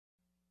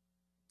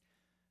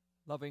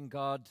Loving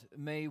God,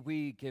 may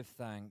we give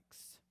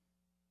thanks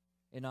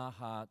in our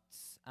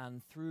hearts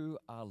and through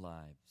our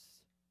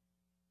lives.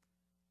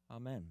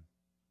 Amen.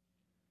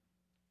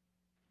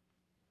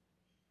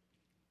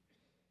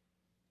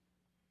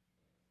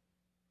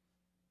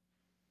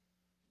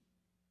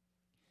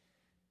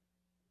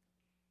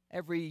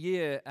 Every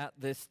year at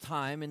this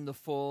time in the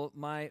fall,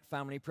 my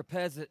family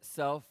prepares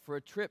itself for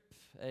a trip,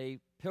 a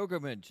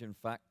pilgrimage, in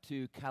fact,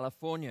 to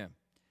California,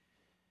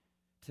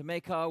 to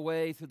make our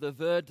way through the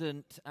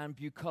verdant and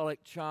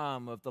bucolic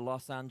charm of the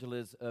Los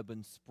Angeles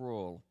urban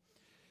sprawl.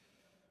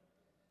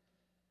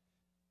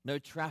 No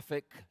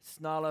traffic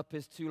snarl-up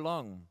is too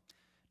long,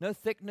 no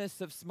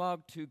thickness of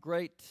smog too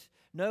great,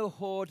 no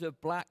horde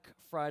of Black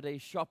Friday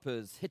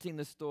shoppers hitting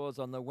the stores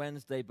on the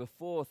Wednesday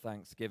before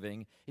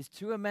Thanksgiving is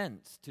too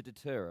immense to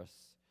deter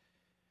us,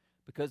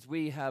 because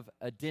we have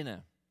a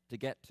dinner to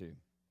get to.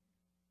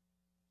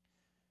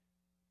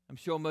 I'm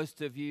sure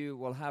most of you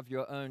will have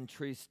your own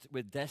tryst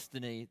with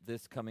destiny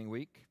this coming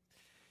week,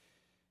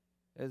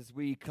 as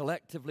we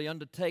collectively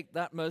undertake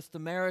that most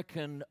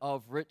American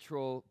of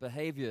ritual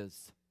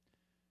behaviors,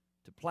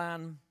 to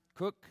plan,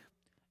 cook,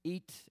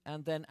 eat,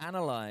 and then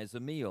analyze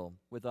a meal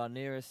with our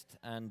nearest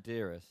and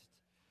dearest.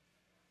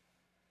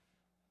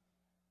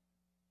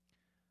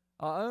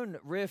 Our own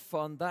riff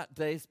on that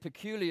day's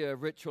peculiar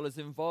ritual has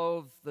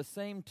involved the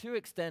same two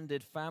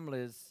extended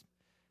families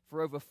for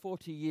over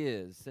 40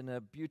 years in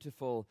a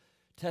beautiful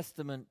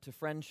testament to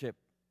friendship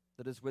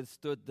that has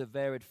withstood the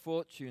varied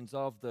fortunes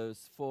of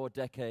those 4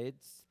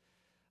 decades,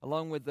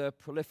 along with the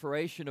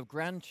proliferation of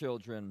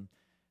grandchildren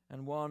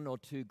and 1 or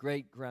 2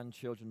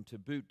 great-grandchildren to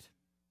boot.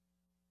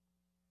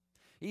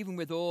 Even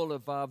with all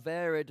of our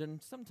varied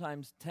and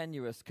sometimes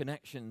tenuous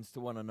connections to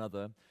one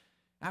another,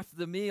 after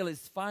the meal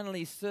is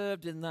finally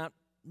served in that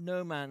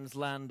no man's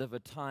land of a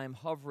time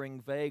hovering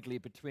vaguely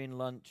between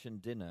lunch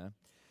and dinner,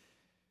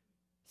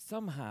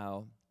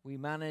 somehow we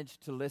manage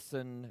to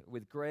listen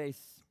with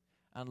grace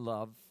and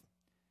love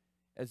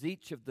as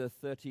each of the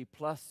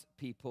 30-plus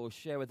people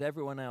share with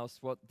everyone else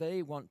what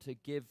they want to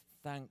give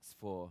thanks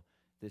for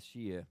this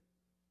year,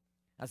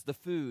 as the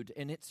food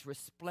in its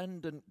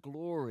resplendent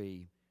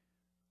glory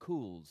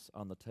cools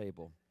on the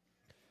table.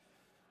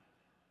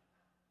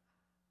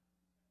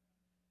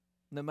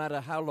 No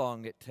matter how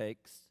long it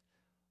takes,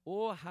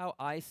 or how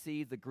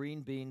icy the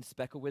green bean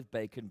speckled with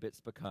bacon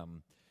bits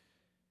become,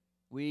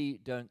 we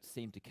don't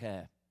seem to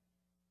care,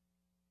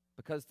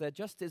 because there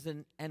just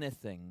isn't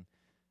anything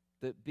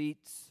that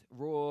beats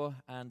raw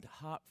and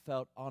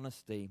heartfelt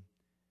honesty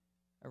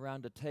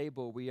around a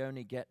table we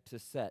only get to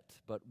set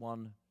but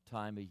one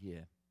time a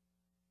year.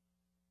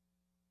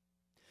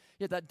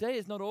 Yet that day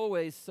is not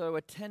always so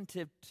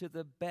attentive to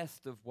the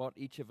best of what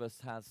each of us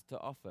has to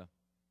offer.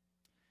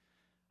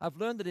 I've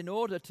learned that in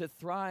order to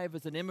thrive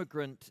as an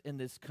immigrant in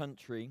this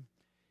country,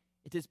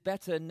 it is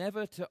better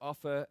never to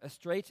offer a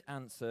straight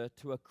answer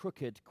to a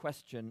crooked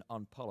question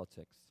on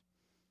politics.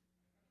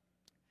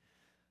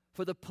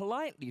 For the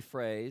politely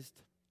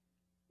phrased,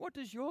 what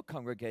does your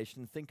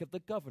congregation think of the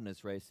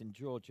governor's race in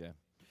Georgia?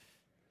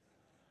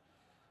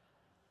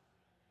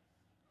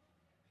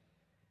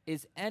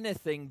 Is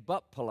anything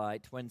but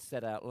polite when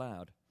said out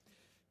loud.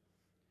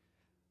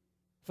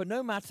 For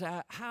no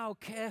matter how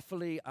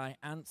carefully I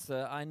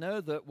answer, I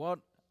know that what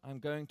I'm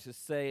going to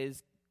say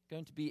is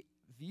going to be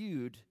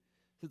viewed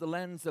through the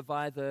lens of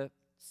either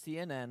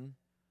CNN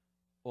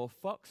or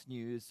Fox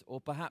News,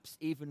 or perhaps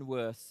even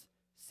worse,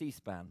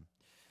 C-SPAN.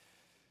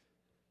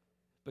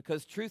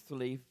 Because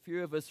truthfully,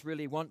 few of us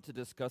really want to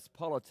discuss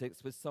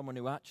politics with someone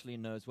who actually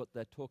knows what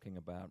they're talking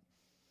about.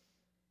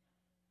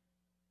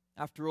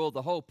 After all,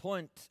 the whole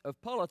point of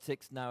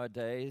politics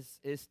nowadays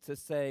is to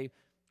say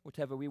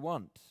whatever we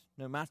want,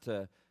 no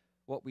matter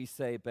what we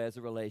say bears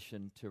a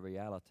relation to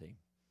reality.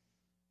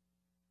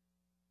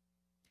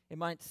 It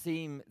might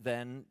seem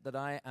then that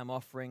I am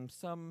offering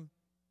some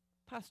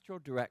pastoral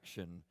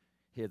direction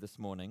here this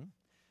morning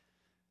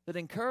that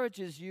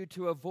encourages you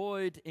to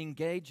avoid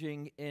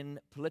engaging in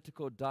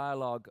political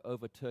dialogue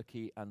over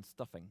turkey and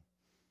stuffing.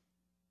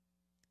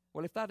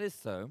 Well, if that is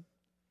so,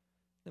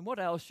 then what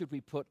else should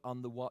we put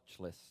on the watch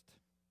list?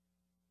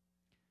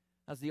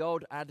 As the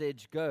old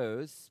adage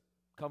goes,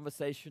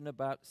 conversation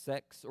about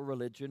sex or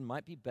religion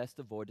might be best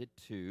avoided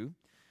too,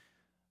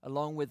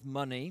 along with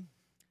money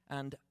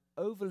and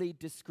overly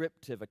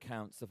descriptive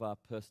accounts of our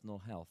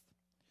personal health.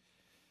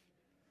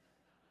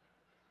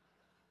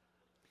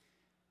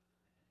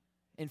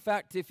 In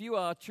fact, if you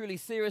are truly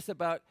serious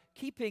about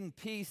keeping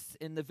peace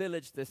in the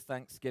village this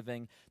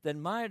Thanksgiving,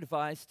 then my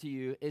advice to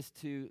you is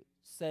to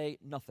say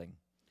nothing.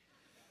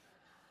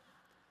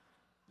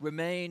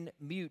 Remain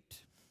mute.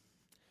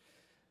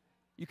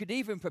 You could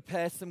even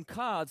prepare some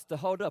cards to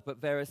hold up at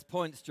various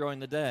points during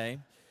the day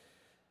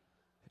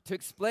to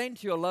explain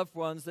to your loved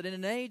ones that in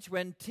an age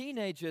when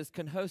teenagers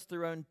can host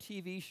their own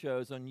TV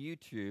shows on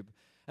YouTube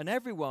and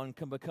everyone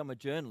can become a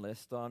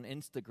journalist on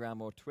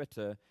Instagram or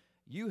Twitter,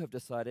 you have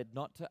decided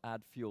not to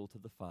add fuel to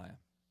the fire.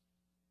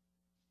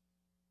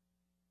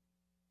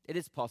 It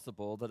is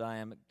possible that I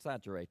am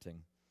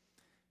exaggerating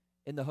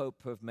in the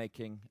hope of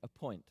making a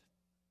point.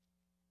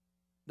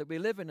 that we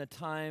live in a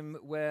time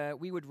where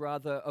we would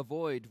rather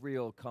avoid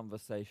real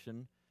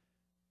conversation,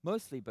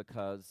 mostly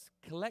because,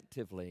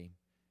 collectively,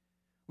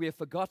 we have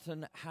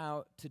forgotten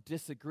how to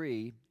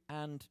disagree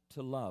and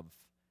to love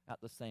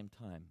at the same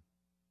time.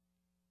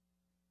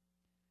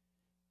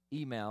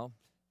 Email,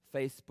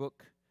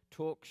 Facebook,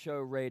 talk show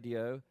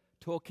radio,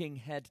 talking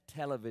head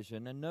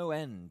television, and no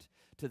end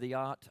to the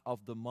art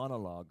of the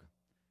monologue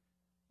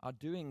are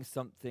doing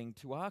something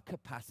to our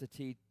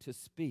capacity to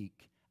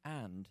speak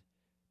and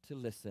to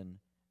listen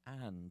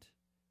and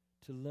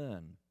to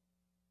learn.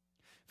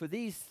 For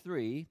these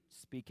three,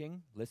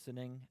 speaking,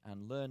 listening,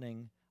 and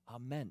learning, are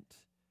meant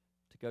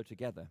to go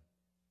together.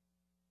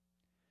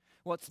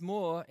 What's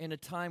more, in a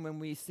time when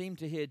we seem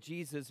to hear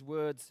Jesus'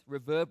 words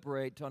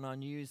reverberate on our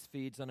news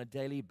feeds on a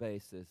daily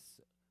basis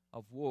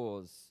of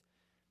wars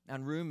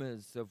and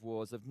rumors of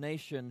wars, of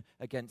nation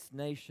against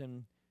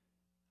nation,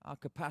 our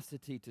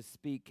capacity to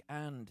speak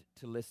and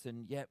to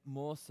listen, yet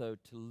more so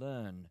to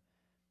learn,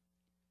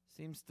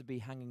 seems to be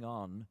hanging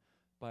on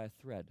by a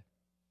thread.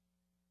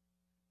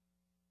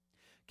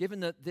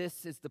 Given that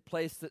this is the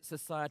place that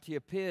society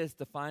appears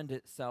to find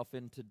itself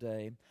in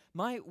today,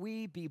 might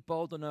we be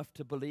bold enough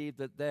to believe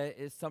that there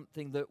is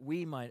something that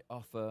we might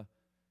offer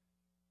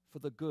for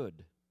the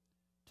good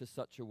to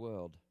such a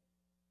world?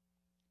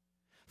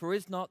 For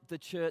is not the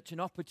church an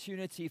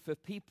opportunity for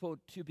people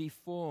to be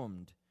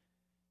formed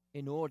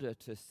in order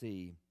to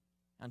see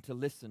and to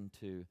listen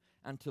to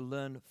and to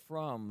learn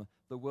from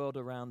the world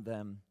around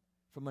them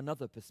from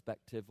another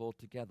perspective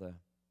altogether?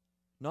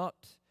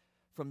 Not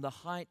from the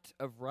height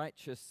of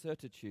righteous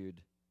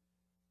certitude,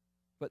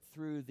 but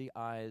through the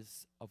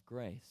eyes of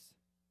grace.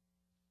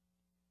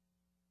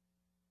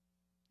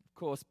 Of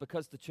course,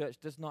 because the church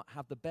does not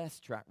have the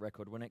best track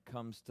record when it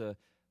comes to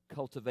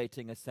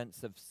cultivating a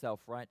sense of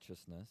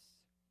self-righteousness,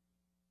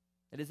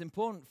 it is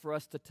important for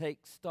us to take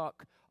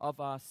stock of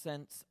our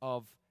sense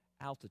of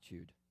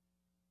altitude.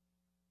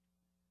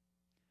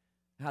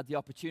 I had the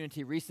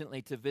opportunity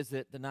recently to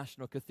visit the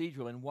National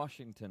Cathedral in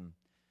Washington.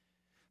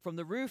 From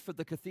the roof of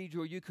the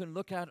cathedral, you can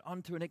look out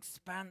onto an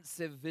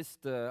expansive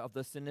vista of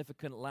the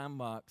significant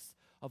landmarks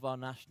of our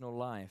national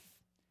life: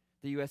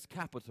 the U.S.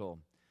 Capitol,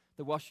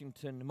 the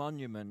Washington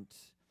Monument,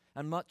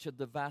 and much of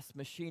the vast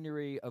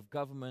machinery of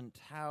government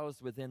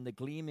housed within the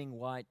gleaming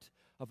white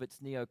of its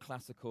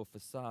neoclassical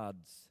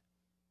facades.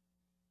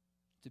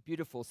 It's a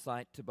beautiful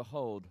sight to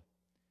behold,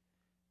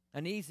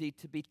 and easy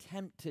to be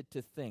tempted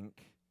to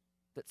think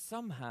that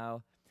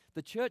somehow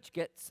the church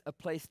gets a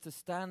place to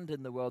stand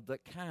in the world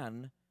that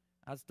can,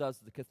 as does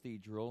the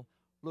cathedral,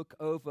 look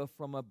over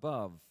from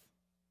above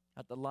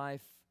at the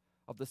life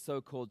of the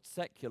so-called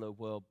secular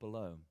world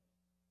below.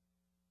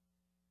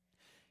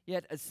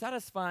 Yet, as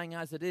satisfying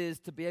as it is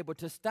to be able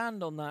to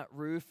stand on that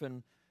roof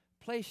and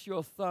place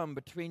your thumb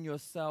between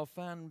yourself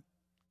and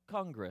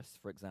Congress,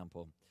 for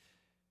example,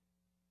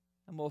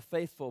 a more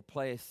faithful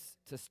place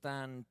to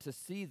stand to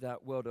see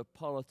that world of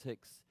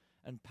politics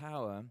and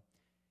power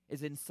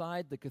is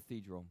inside the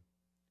cathedral,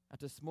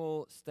 at a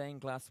small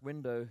stained glass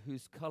window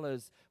whose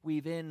colors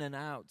weave in and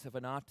out of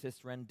an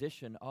artist's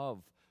rendition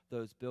of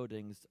those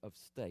buildings of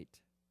state.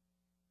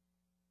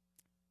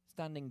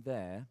 Standing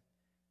there,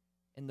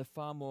 in the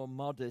far more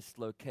modest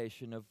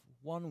location of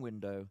one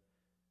window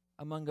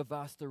among a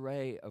vast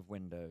array of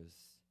windows,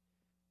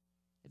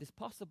 it is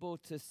possible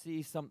to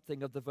see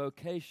something of the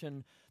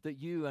vocation that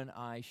you and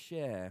I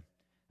share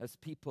as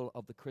people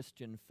of the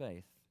Christian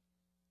faith,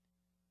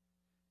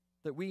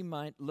 that we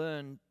might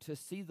learn to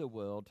see the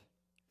world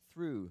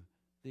through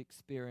the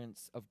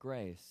experience of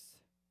grace,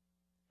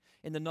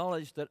 in the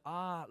knowledge that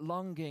our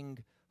longing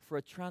for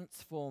a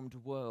transformed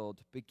world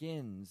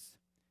begins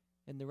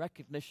in the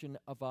recognition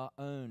of our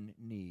own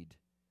need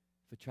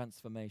for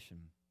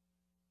transformation.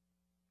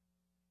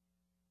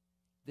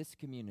 This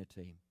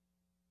community,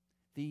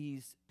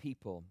 these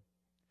people,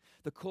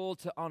 the call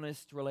to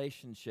honest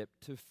relationship,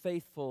 to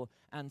faithful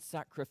and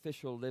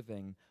sacrificial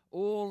living,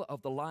 all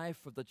of the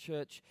life of the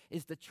church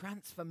is the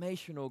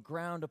transformational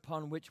ground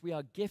upon which we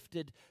are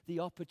gifted the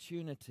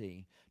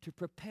opportunity to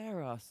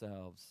prepare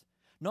ourselves,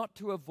 not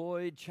to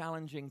avoid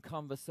challenging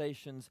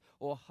conversations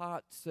or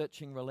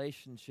heart-searching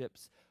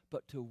relationships,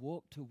 but to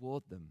walk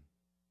toward them.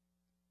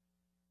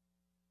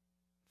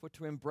 For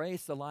to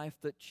embrace a life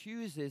that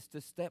chooses to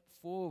step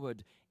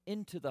forward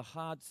into the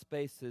hard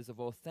spaces of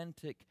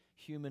authentic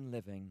human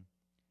living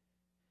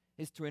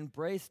is to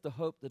embrace the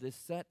hope that is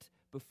set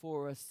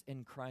before us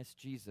in Christ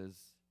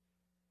Jesus,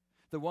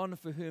 the one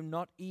for whom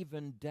not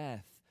even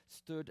death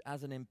stood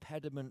as an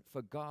impediment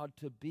for God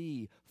to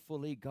be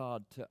fully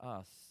God to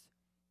us,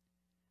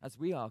 as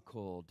we are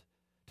called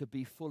to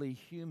be fully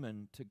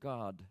human to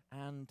God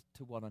and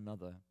to one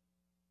another.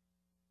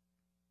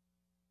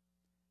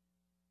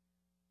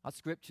 Our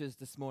scriptures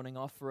this morning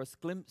offer us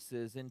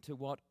glimpses into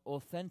what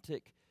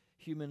authentic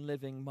human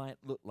living might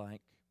look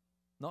like,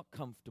 not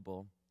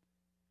comfortable,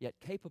 yet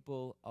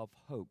capable of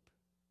hope.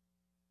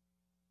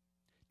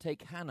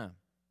 Take Hannah,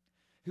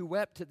 who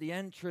wept at the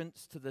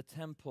entrance to the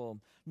temple,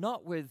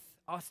 not with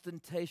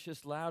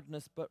ostentatious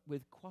loudness, but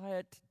with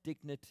quiet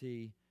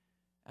dignity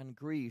and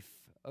grief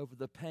over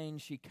the pain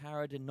she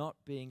carried in not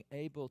being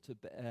able to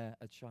bear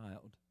a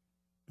child.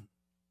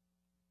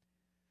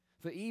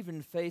 For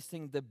even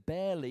facing the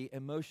barely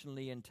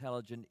emotionally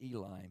intelligent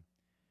Eli,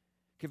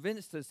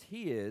 convinced as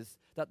he is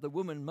that the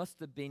woman must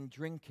have been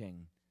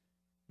drinking,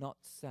 not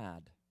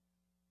sad,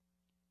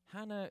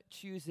 Hannah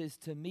chooses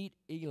to meet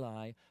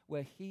Eli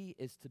where he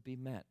is to be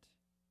met,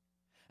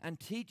 and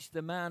teach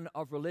the man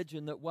of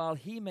religion that while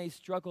he may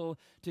struggle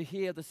to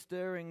hear the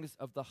stirrings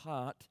of the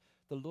heart,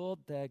 the Lord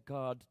their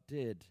God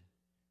did,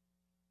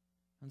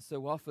 and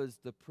so offers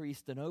the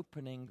priest an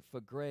opening for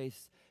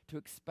grace to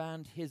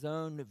expand his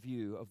own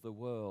view of the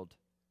world,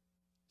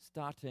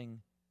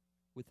 starting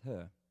with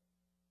her.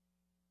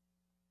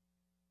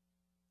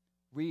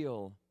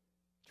 Real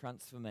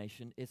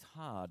transformation is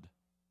hard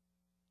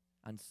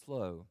and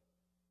slow,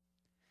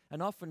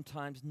 and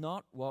oftentimes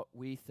not what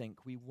we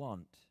think we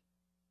want.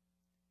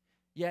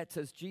 Yet,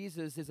 as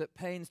Jesus is at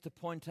pains to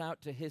point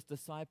out to his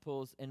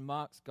disciples in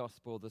Mark's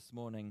gospel this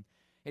morning,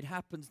 it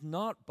happens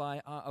not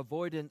by our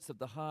avoidance of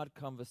the hard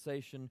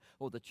conversation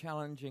or the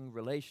challenging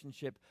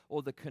relationship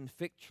or the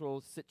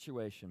conflictual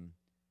situation,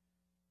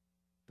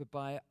 but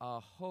by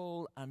our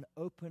whole and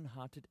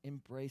open-hearted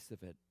embrace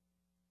of it.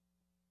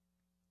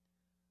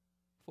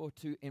 For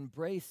to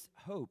embrace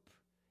hope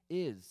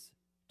is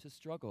to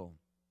struggle.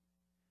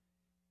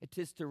 It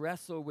is to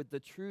wrestle with the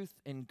truth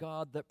in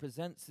God that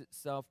presents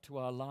itself to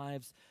our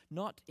lives,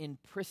 not in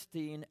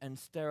pristine and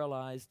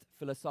sterilized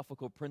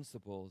philosophical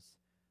principles,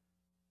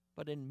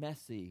 but in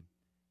messy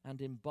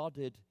and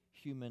embodied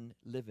human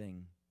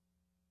living.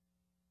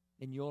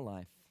 In your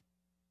life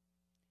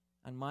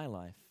and my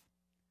life,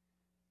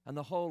 and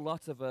the whole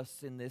lot of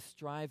us in this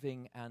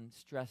striving and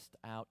stressed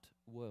out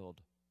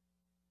world.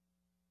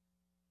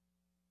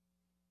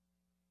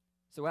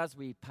 So as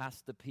we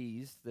pass the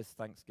peas this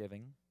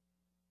Thanksgiving,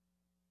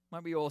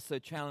 might we also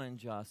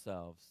challenge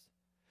ourselves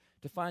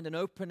to find an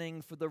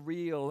opening for the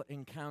real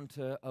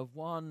encounter of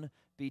one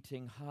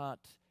beating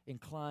heart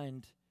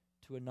inclined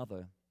to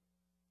another.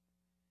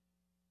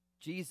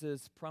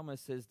 Jesus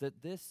promises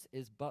that this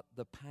is but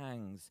the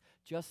pangs,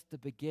 just the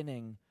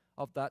beginning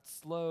of that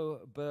slow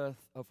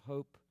birth of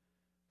hope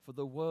for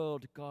the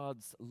world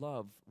God's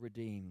love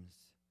redeems.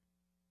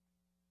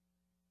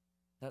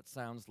 That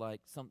sounds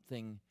like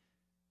something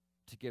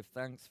to give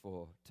thanks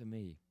for to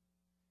me.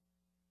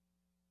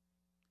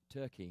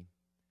 Turkey,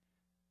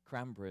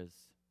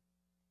 cranberries,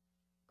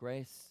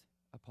 grace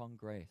upon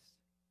grace.